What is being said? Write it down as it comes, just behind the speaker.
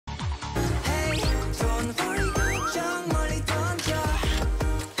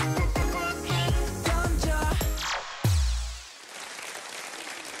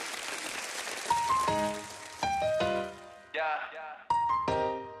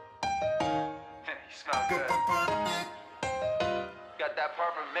Smell good. Got that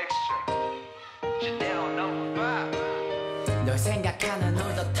perfect mixture. Chanel number 5. 널 생각하는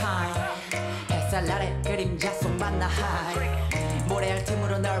all the time. 햇살 아래 그림자 속 만나 high. 모래알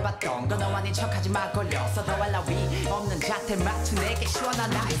틈으로 널 봤던 건 너와 네 척하지 마. 걸려서 더 알라위 없는 자태 마치 내게 시원한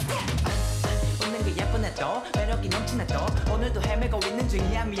나이스. 웃는 그 예쁜 애도 매력이 넘치는 또 오늘도 헤매고 있는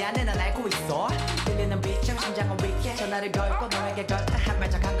중이야. 미안해 난 알고 있어. 들리는 비정 심장은 위에 전화를 걸고 너에게 걸다 한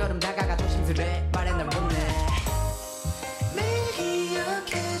발짝 한 걸음 다가가 조심스레 말해 널 묻네. 매일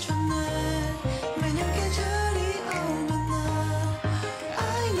기억해줘 날 매년 계절이 오면 나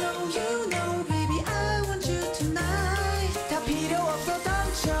I know you know baby I want you tonight. 다 필요 없어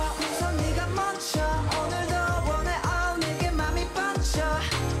던져 우선 네가 먼저 오늘도 원해 oh 내게 맘이 번져.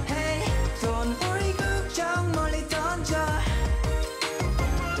 Hey don't worry 걱정 멀리 던져.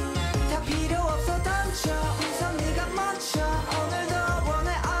 다 필요 없어 던져 우선 네가 먼저 오늘도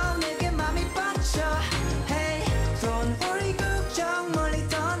원해 oh 내게 맘이 번져. Hey don't worry 걱정 멀리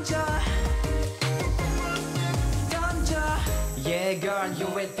던져. 던져. Yeah girl you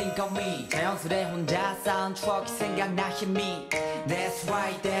will think of me. 자연스레 혼자 쌓은 추억이 생각나 힘이. That's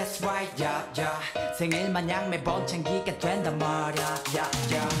right yeah yeah. 생일 마냥 매번 챙기게 된단 말야 yeah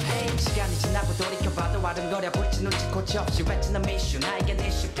yeah. Hey 시간이 지나고 돌이켜봐도 아른거려 볼지 눈치 코치 없이 외치는 미슈 나에겐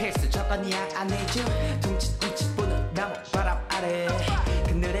이슈 필수 조건이야 I need you. 둥칫둥칫 부는 나무 바람 아래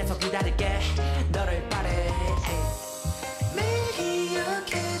그늘에서 기다릴게 너를 바래. 매일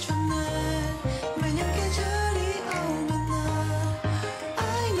기억해줘 날 매년 계절이 오면 나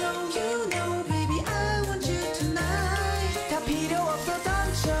I know you know baby I want you tonight. 다 필요 없어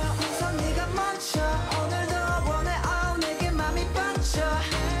던져 우선 네가 먼저 오늘도 원해 oh 내게 맘이 번져.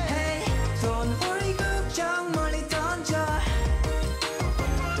 Hey don't worry 걱정 멀리 던져.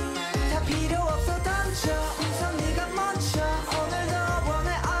 다 필요 없어 던져 우선 네가 먼저 오늘도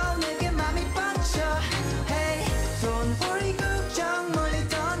원해 oh 내게 맘이 번져. Hey don't worry 걱정 멀리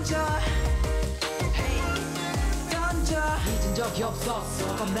던져. Hey 던져. 잊은 적이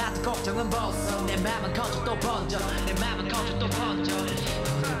없었어 겁나도 걱정은 벗어 내 맘은 커져 또 번져 내 맘은 커져 또 번져.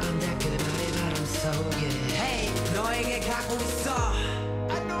 오늘도 내 그날의 바람 속에 Hey 너에게 가고 있어.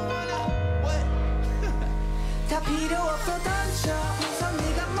 I don't wanna what? 다 필요 없어